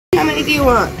How many do you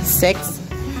want? 6.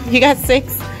 You got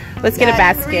 6? Let's get a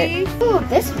basket. Oh,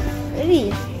 this one's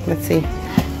pretty. Let's see.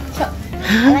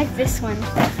 I like this one.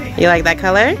 You like that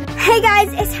color? Hey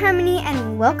guys, it's Harmony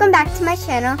and welcome back to my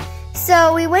channel.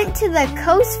 So we went to the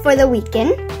coast for the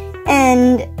weekend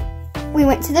and we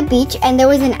went to the beach and there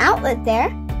was an outlet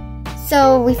there.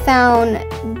 So we found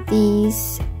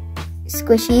these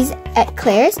squishies at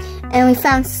Claire's and we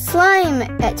found slime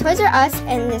at Toys R Us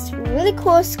and this really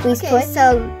cool squeeze toy.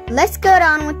 So let's go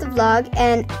on with the vlog,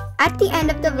 and at the end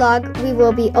of the vlog we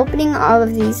will be opening all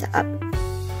of these up.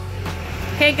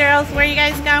 Okay girls, where are you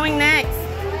guys going next?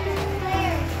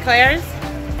 Claire's?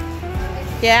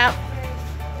 Yeah.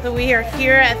 So we are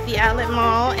here at the outlet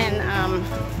mall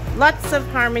and lots of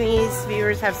Harmony's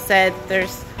viewers have said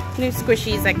there's new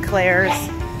squishies at Claire's.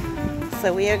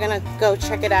 So we are gonna go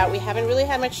check it out. We haven't really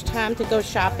had much time to go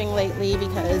shopping lately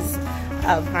because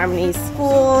of Harmony's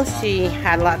school. She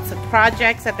had lots of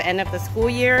projects at the end of the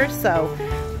school year, so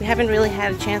we haven't really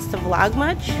had a chance to vlog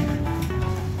much.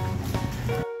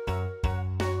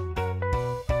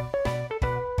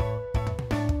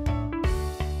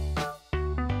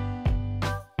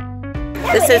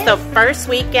 This is the first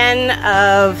weekend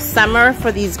of summer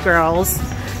for these girls.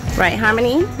 Right,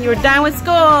 Harmony? You were done with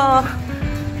school.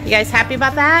 You guys happy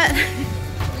about that?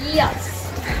 Yes.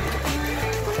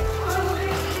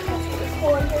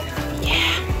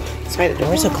 Yeah. That's why the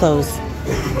doors are closed.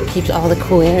 Keeps all the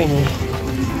cool air in.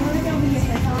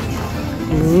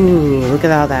 Ooh, look at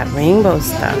all that rainbow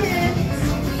stuff.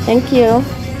 Thank you.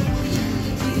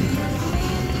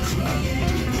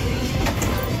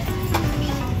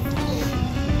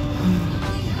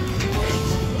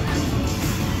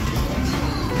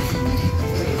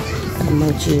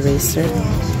 Emoji eraser.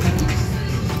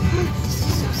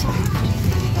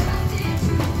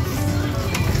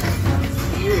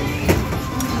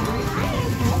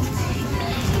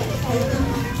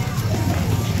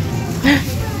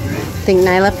 I think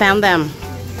Nyla found them.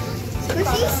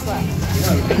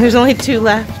 There's only 2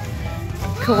 left.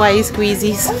 Kawaii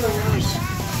Squeezies.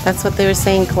 That's what they were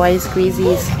saying, Kawaii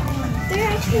Squeezies. They're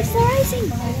actually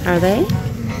rising. Are they?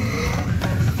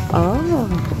 Oh.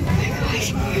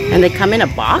 And they come in a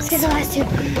box? Let's get the last 2.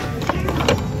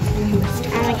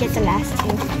 I'm gonna get the last 2.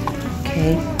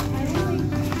 Okay.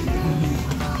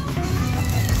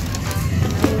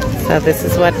 So this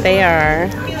is what they are.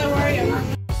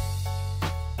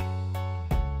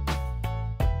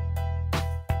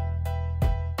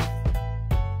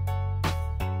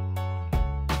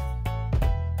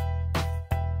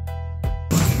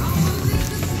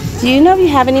 Do you know if you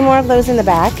have any more of those in the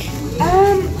back?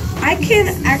 I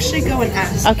can actually go and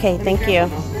ask. Okay, thank you.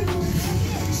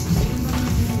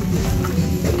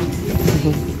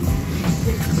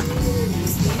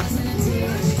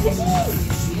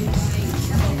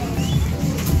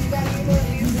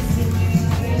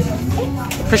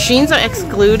 Prashines are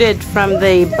excluded from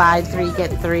the buy 3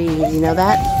 get 3. You know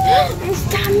that? It's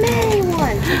the mini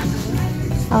one.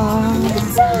 Oh.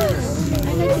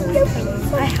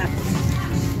 I have it.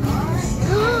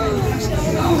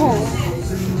 Oh.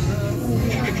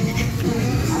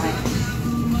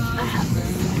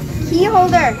 Key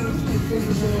holder.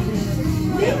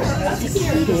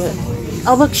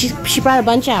 Oh look, she brought a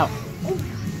bunch out.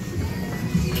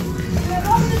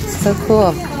 So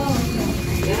cool.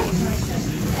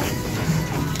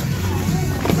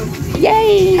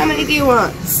 Yay! How many do you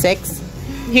want? 6.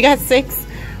 You got 6?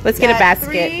 Let's get a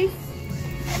basket. 3,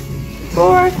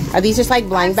 4. Are these just like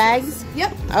blind bags?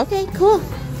 Yep. Okay, cool.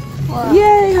 Wow.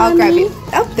 Yay, I'll grab honey. it.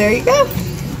 Oh, there you go.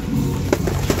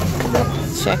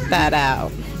 Check that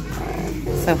out.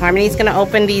 So Harmony's gonna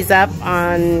open these up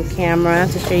on camera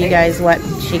to show you guys what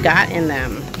she got in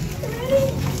them.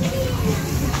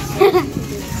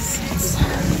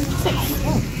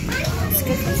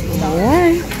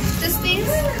 Alright. Just these?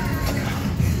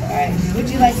 Alright. Would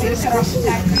you like me to cut off the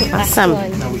pack? Awesome.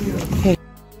 Okay.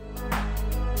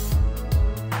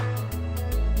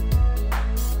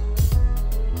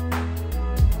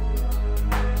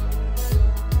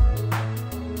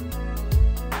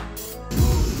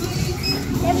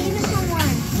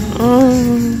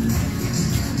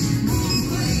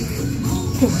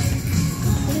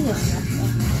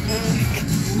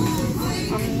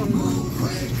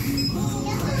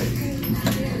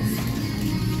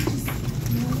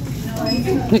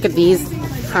 Look at these,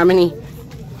 Harmony.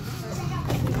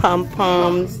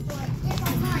 Pom-poms.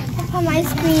 Pom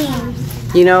ice cream.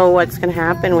 You know what's gonna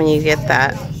happen when you get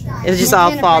that? It'll just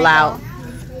all fall out.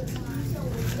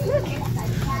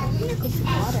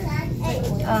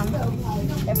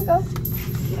 There we go.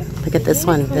 Look at this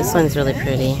one. This one's really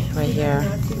pretty right here.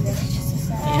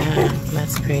 Yeah.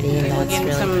 That's pretty. That's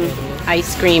really some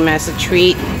ice cream as a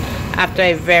treat after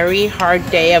a very hard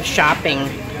day of shopping.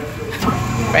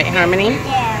 Right, Harmony?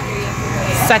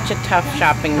 Yeah. Such a tough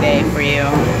shopping day for you.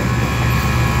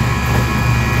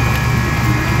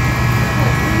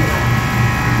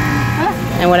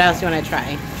 And what else do you want to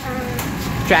try?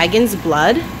 Dragon's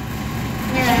blood?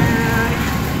 Yeah.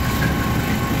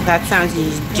 That sounds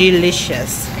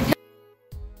delicious.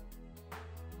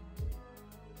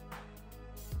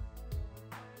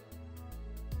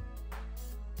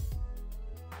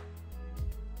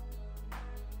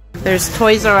 There's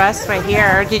Toys R Us right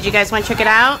here. Did you guys want to check it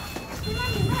out?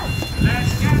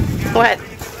 What?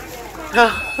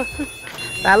 Oh,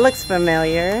 that looks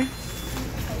familiar.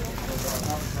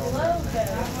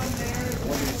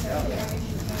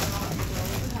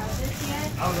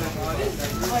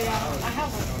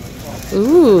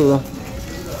 Ooh.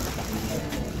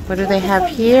 What do they have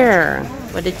here?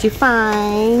 What did you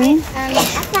find? I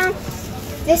found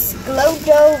this glow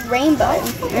dough rainbow.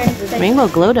 Rainbow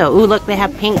glow dough. Ooh, look, they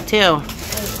have pink too.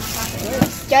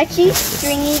 Stretchy,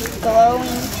 stringy, glowing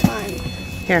fun.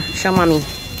 Here, show mommy.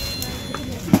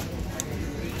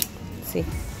 Let's see.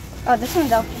 Oh, this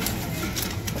one's open.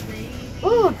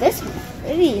 Ooh, this one's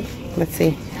pretty. Let's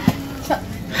see.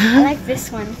 I like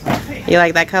this one. You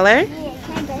like that color? Yeah,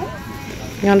 can I get it?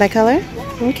 You want that color?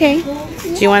 Okay.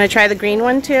 Do you want to try the green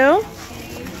one too?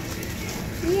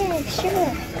 Yeah,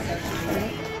 sure.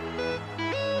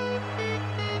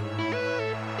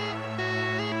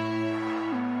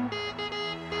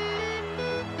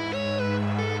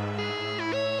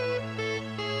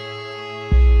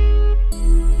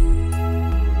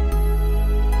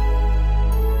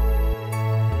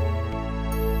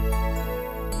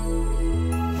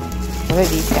 What are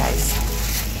these guys?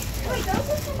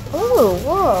 Ooh,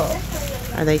 whoa.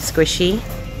 Are they squishy?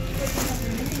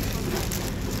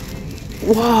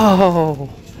 Whoa!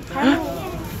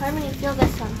 Harmony, feel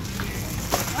this one.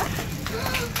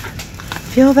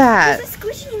 Feel that. There's a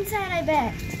squishy inside, I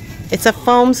bet. It's a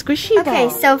foam squishy Okay,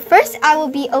 ball. so first I will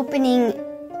be opening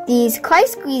these Kawaii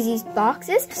Squeezies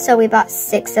boxes. So we bought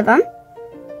 6 of them.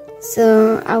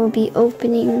 So I will be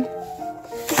opening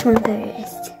this one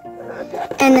first.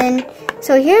 And then,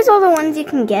 so here's all the ones you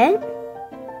can get.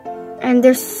 And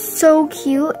they're so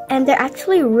cute, and they're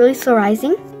actually really slow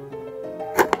rising.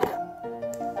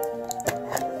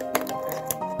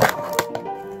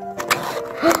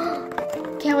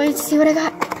 Can't wait to see what I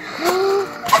got.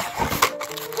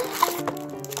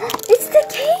 It's the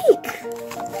cake!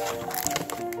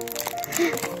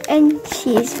 And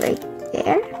she's right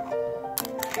there.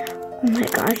 Oh my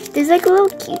gosh, there's like a little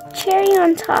cute cherry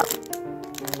on top.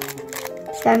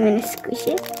 So I'm gonna squish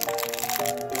it.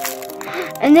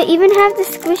 And they even have the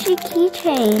squishy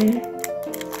keychain.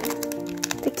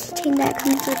 The keychain that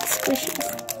comes with squishies.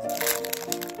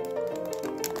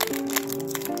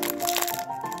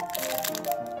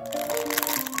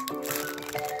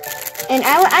 And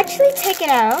I will actually take it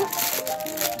out.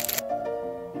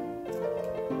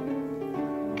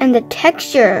 And the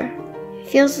texture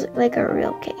feels like a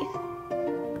real cake.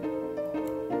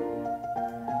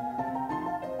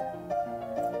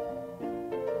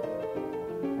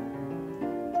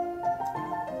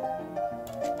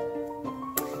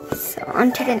 So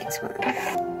on to the next one.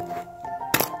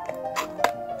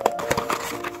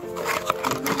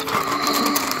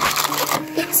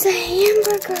 It's a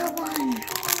hamburger one.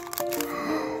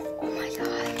 Oh my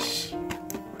gosh.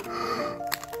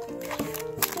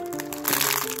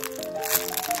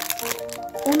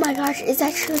 Oh my gosh, it's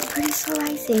actually pretty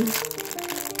surprising.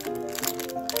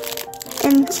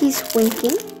 And she's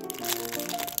winking.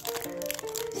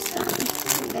 So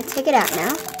I'm gonna take it out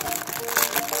now.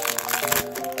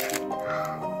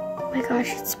 Oh my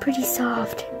gosh, it's pretty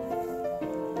soft.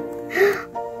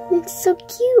 It's so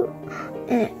cute.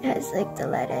 And it has like the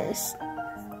lettuce,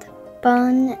 the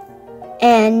bun,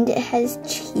 and it has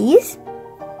cheese.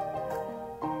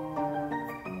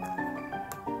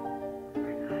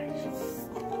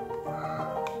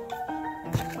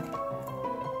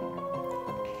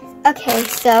 Okay,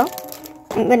 so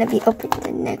I'm gonna be opening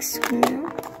the next one now.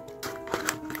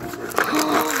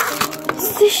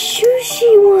 It's the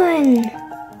sushi one.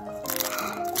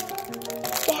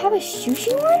 They have a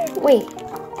sushi one? Wait.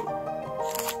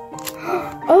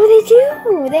 Oh, they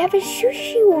do. They have a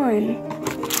sushi one.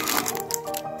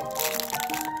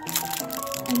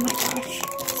 Oh my gosh,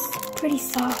 it's pretty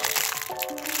soft.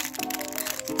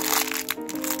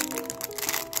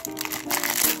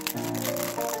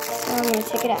 So I'm gonna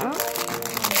take it out.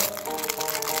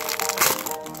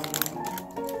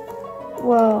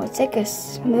 Whoa, it's like a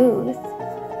smooth.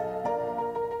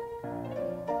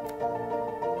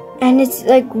 And And it's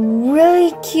like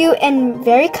really cute and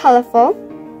very colorful.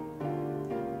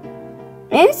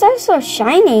 And it's also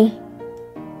shiny.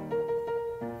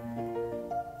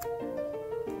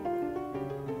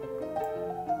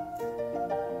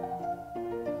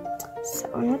 So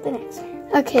on with the next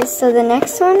one. Okay, so the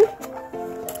next one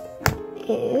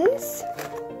is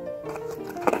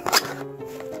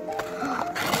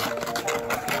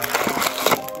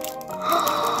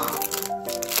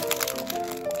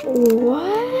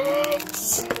what?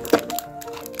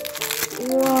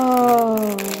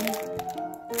 Whoa.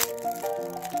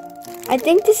 I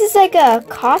think this is like a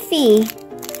coffee.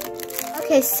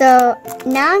 Okay, so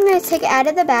now I'm going to take it out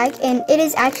of the bag, and it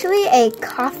is actually a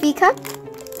coffee cup.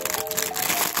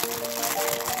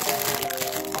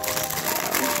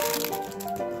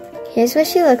 Here's what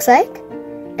she looks like.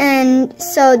 And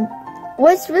so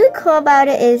what's really cool about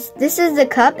it is this is the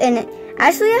cup, and it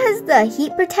actually has the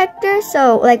heat protector,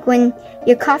 so like when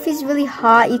your coffee's really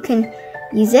hot you can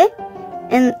use it.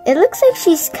 And it looks like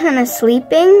she's kind of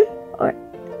sleeping, or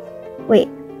wait,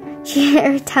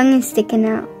 her tongue is sticking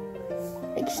out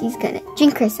like she's gonna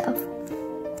drink herself.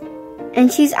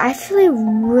 And she's actually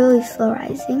really slow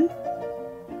rising,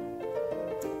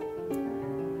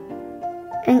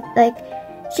 and like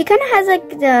she kind of has like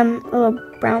the little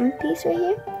brown piece right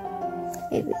here.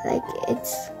 Maybe like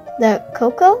it's the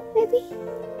cocoa, maybe?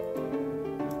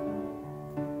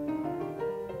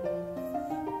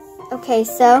 Okay,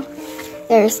 so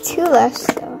there's 2 left,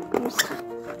 so I'm just gonna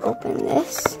open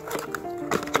this.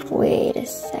 Wait a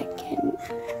second.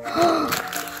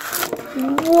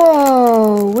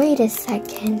 Whoa, wait a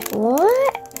second.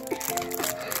 What?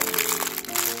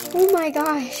 Oh my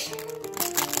gosh.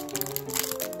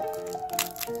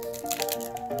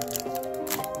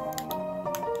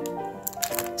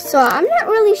 So I'm not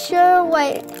really sure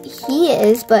what he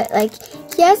is, but like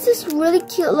he has this really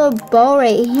cute little bow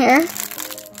right here.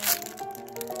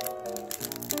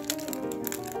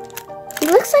 He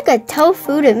looks like a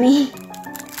tofu to me.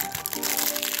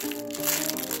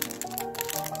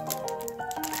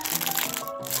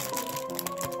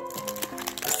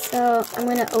 So I'm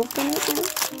gonna open it now.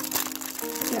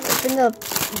 I'm gonna open the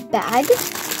bag.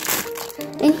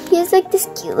 And he has like this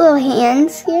cute little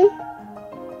hands here.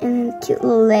 And then cute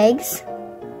little legs.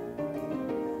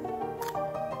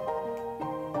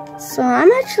 So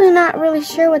I'm actually not really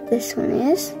sure what this one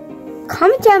is.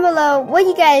 Comment down below what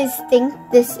you guys think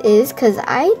this is, because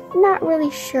I'm not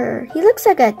really sure. He looks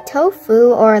like a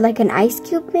tofu or like an ice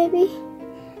cube maybe.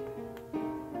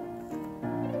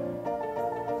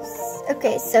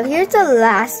 Okay, so here's the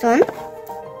last one.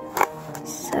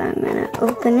 So I'm gonna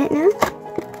open it now.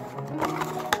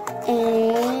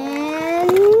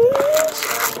 And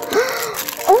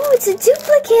oh, it's a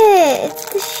duplicate! It's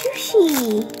the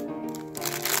sushi!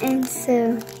 And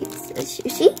so, here's the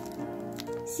sushi.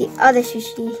 The other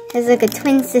sushi has like a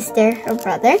twin sister or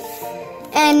brother.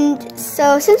 And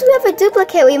so, since we have a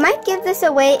duplicate, we might give this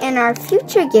away in our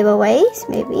future giveaways,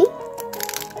 maybe.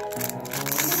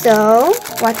 So,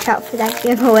 watch out for that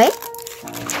giveaway.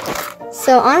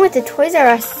 So, on with the Toys R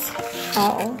Us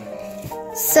haul.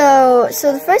 So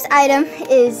the first item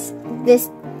is this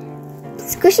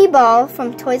squishy ball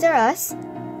from Toys R Us.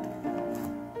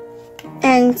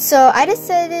 And so I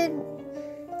decided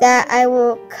that I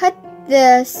will cut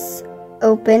this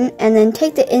open and then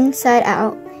take the inside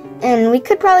out. And we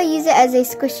could probably use it as a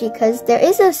squishy because there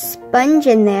is a sponge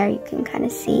in there, you can kind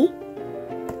of see.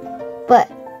 But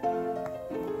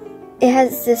it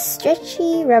has this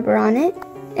stretchy rubber on it.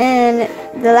 And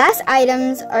the last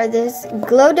items are this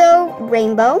glow-dough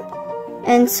rainbow.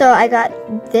 And so I got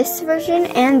this version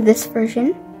and this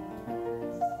version.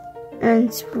 And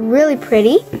it's really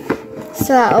pretty.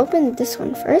 So I opened this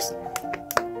one first.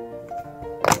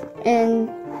 And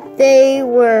they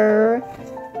were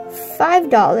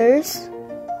 $5.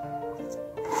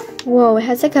 Whoa, it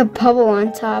has like a bubble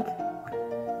on top.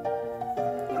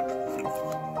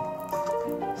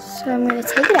 So I'm gonna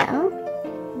take it out.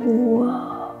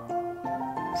 Whoa.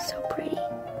 So pretty.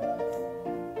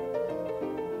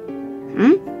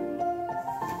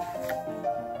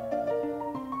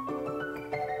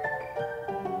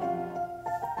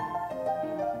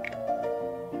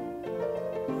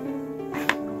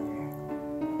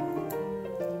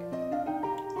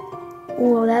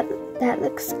 Whoa, that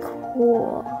looks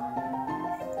cool.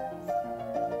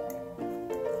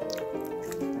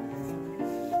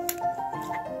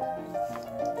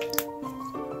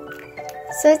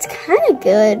 So it's kind of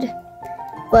good,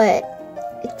 but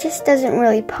it just doesn't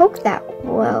really poke that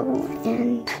well,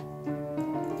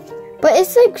 but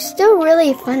it's like still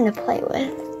really fun to play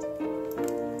with.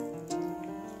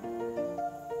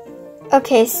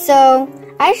 Okay, so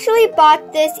I actually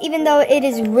bought this even though it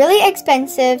is really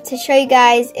expensive to show you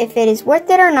guys if it is worth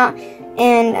it or not.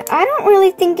 And I don't really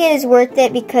think it is worth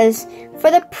it because for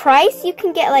the price you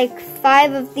can get like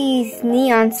 5 of these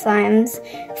neon slimes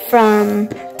from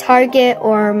Target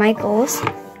or Michael's.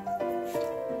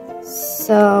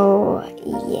 So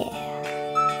yeah.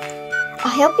 I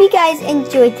hope you guys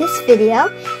enjoyed this video.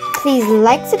 Please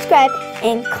like, subscribe,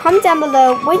 and comment down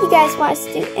below what you guys want us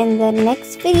to do in the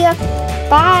next video.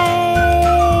 Bye!